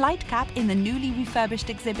Tuppy and Lightcap in the newly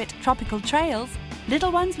refurbished exhibit Tropical Trails.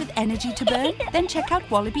 Little ones with energy to burn? Then check out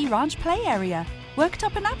Wallaby Ranch play area. Worked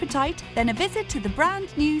up an appetite? Then a visit to the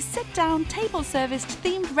brand new sit-down, table-serviced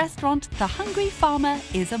themed restaurant The Hungry Farmer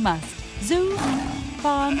is a must. Zoo,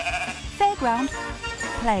 farm, fairground,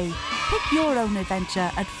 play. Pick your own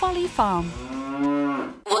adventure at Folly Farm.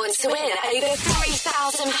 Want to win over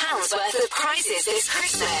 £3,000 worth of prizes this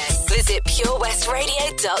Christmas? Visit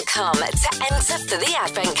purewestradio.com to enter for the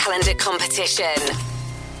Advent Calendar competition.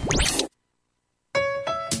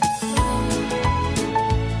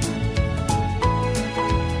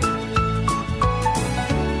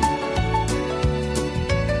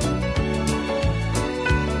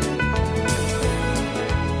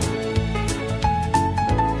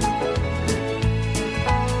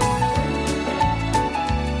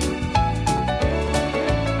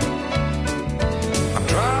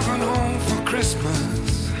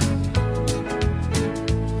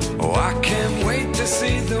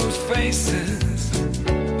 Faces.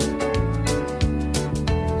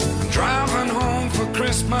 I'm driving home for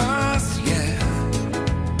Christmas, yeah.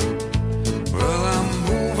 Well, I'm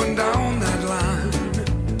moving down that line,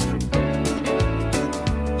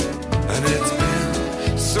 and it's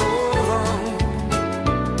been so long,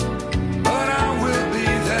 but I will be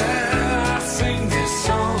there. I sing this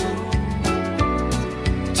song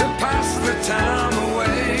to pass the time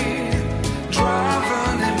away,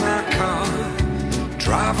 driving in my car.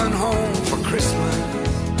 Driving home for Christmas.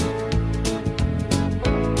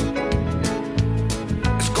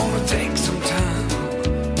 It's gonna take some time,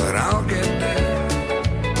 but I'll get there.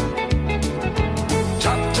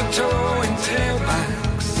 Top to toe in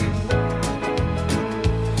tailbacks.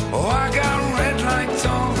 Oh, I got red lights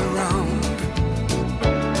all around,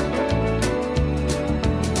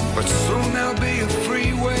 but soon there'll be a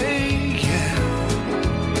freeway, yeah.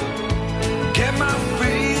 Get my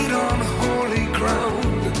feet on holy ground.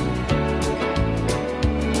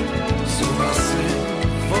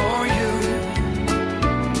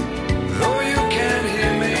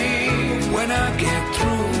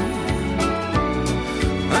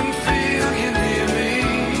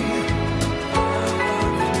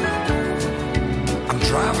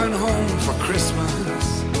 Driving home for Christmas.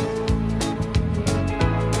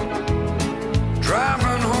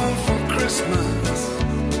 Driving home for Christmas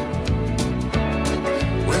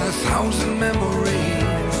with 1,000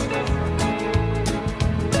 memories.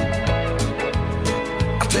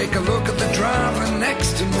 I take a look at the driver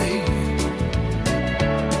next to me.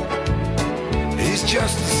 He's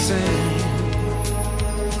just the same.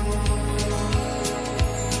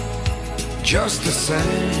 Just the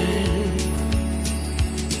same.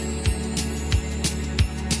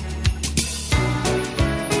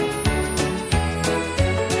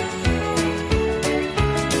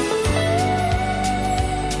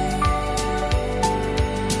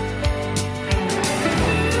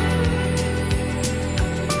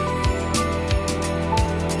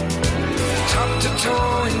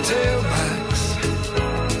 Tailbacks.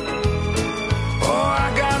 Oh, I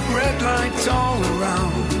got red lights all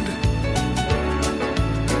around.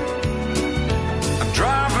 I'm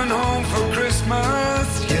driving home for Christmas,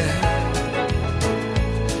 yeah.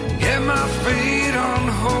 Get my feet on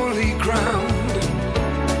holy ground.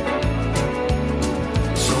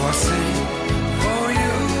 So I sing for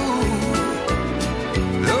you,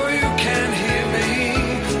 though you can't hear me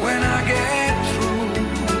when I get through.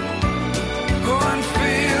 Go and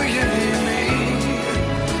feel you near me.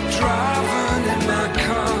 Driving in my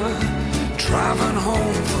car, driving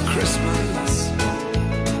home for Christmas.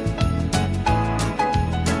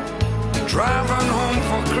 Driving home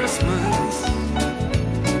for Christmas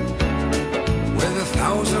with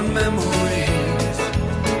 1,000 memories.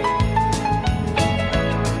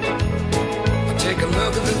 I take a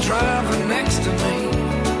look at the driver next to me.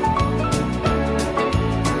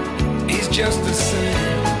 He's just the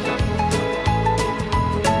same.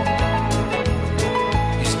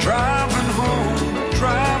 Driving home,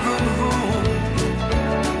 driving home,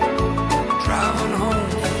 driving home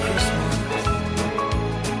for Christmas.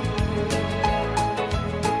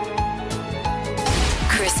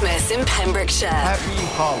 Christmas in Pembrokeshire. Happy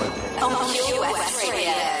holiday. On Pure West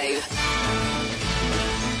Radio.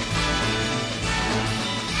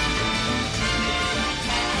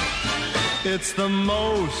 It's the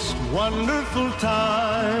most wonderful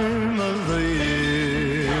time of the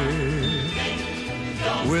year,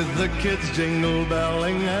 with the kids jingle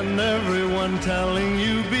belling and everyone telling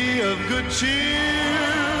you be of good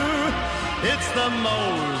cheer. It's the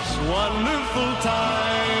most wonderful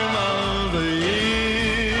time of the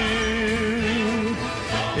year.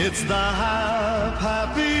 It's the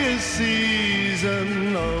happiest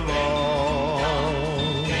season of all,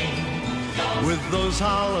 with those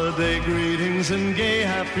holiday greetings and gay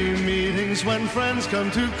happy meetings when friends come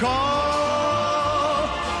to call.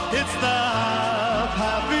 It's the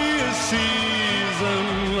happiest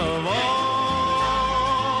season of all.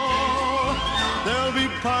 There'll be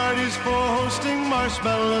parties for hosting,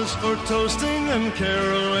 marshmallows for toasting, and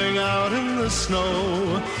caroling out in the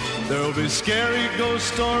snow. There'll be scary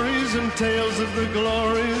ghost stories and tales of the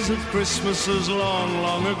glories of Christmases long,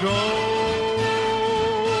 long ago.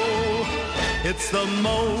 It's the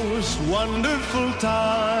most wonderful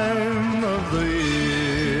time of the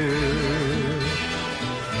year.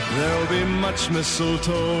 There'll be much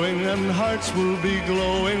mistletoeing and hearts will be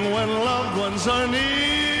glowing when loved ones are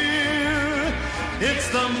near. It's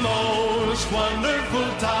the most wonderful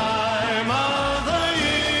time of the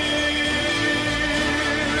year.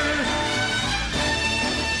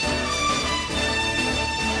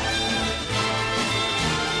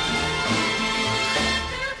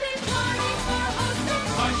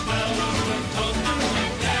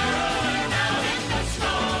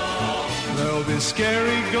 There'll be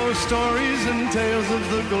scary ghost stories and tales of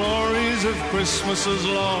the glories of Christmases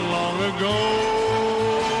long, long ago.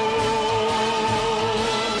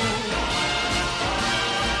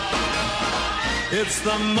 It's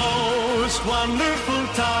the most wonderful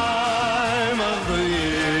time of the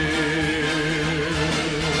year.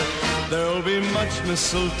 There'll be much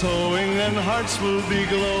mistletoeing and hearts will be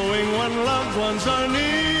glowing when loved ones are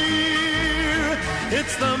near.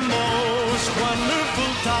 It's the most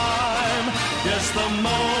wonderful time, yes, the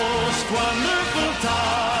most wonderful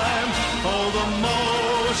time, oh, the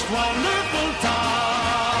most wonderful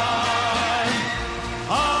time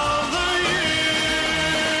of the year.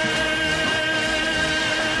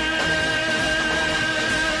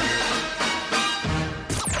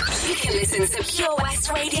 You can listen to Pure West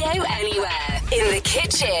Radio anywhere. In the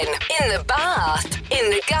kitchen, in the bath, in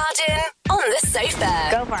the garden, on the sofa.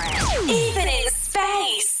 Go for it. Even in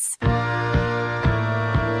space.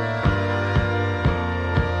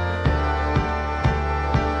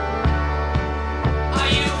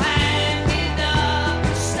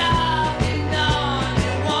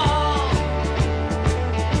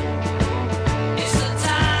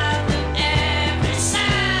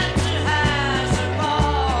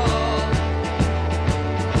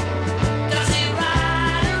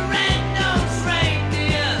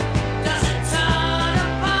 Does it turn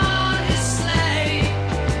upon his sled?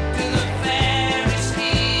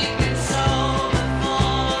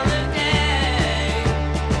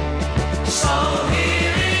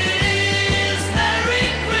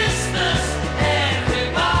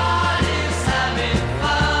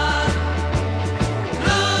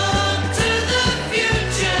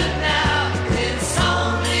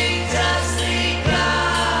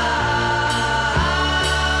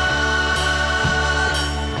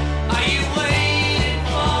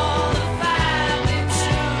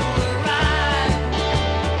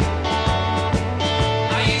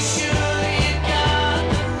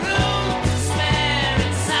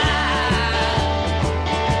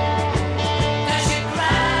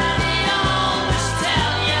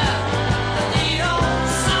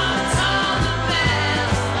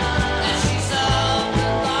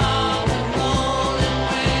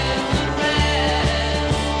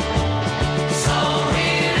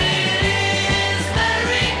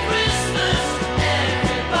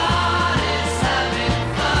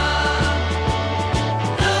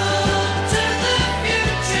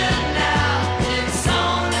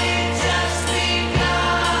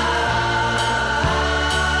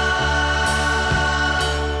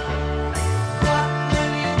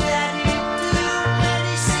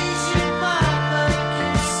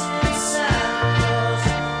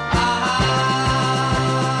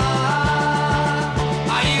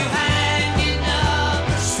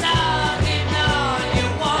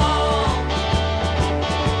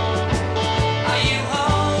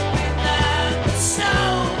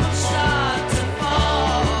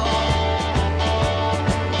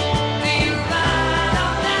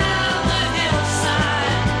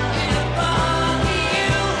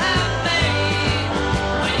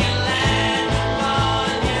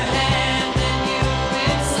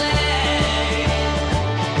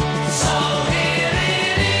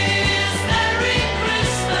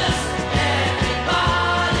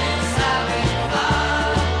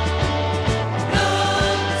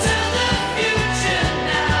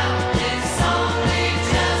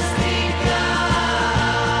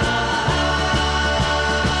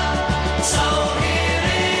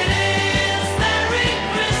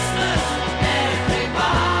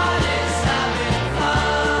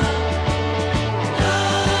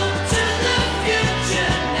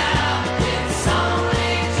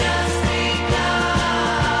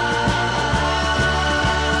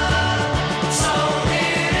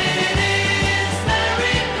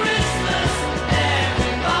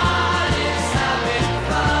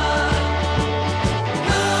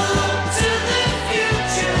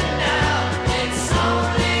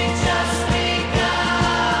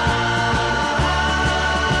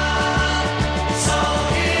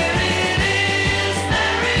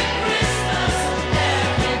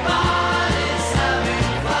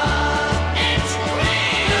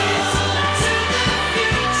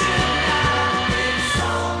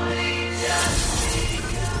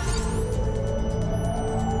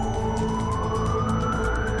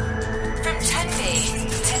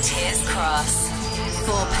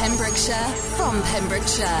 Pembrokeshire, from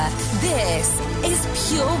Pembrokeshire. This is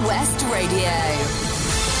Pure West Radio.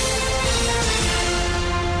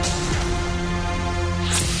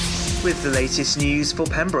 With the latest news for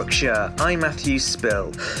Pembrokeshire, I'm Matthew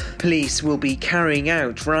Spill. Police will be carrying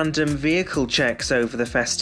out random vehicle checks over the festive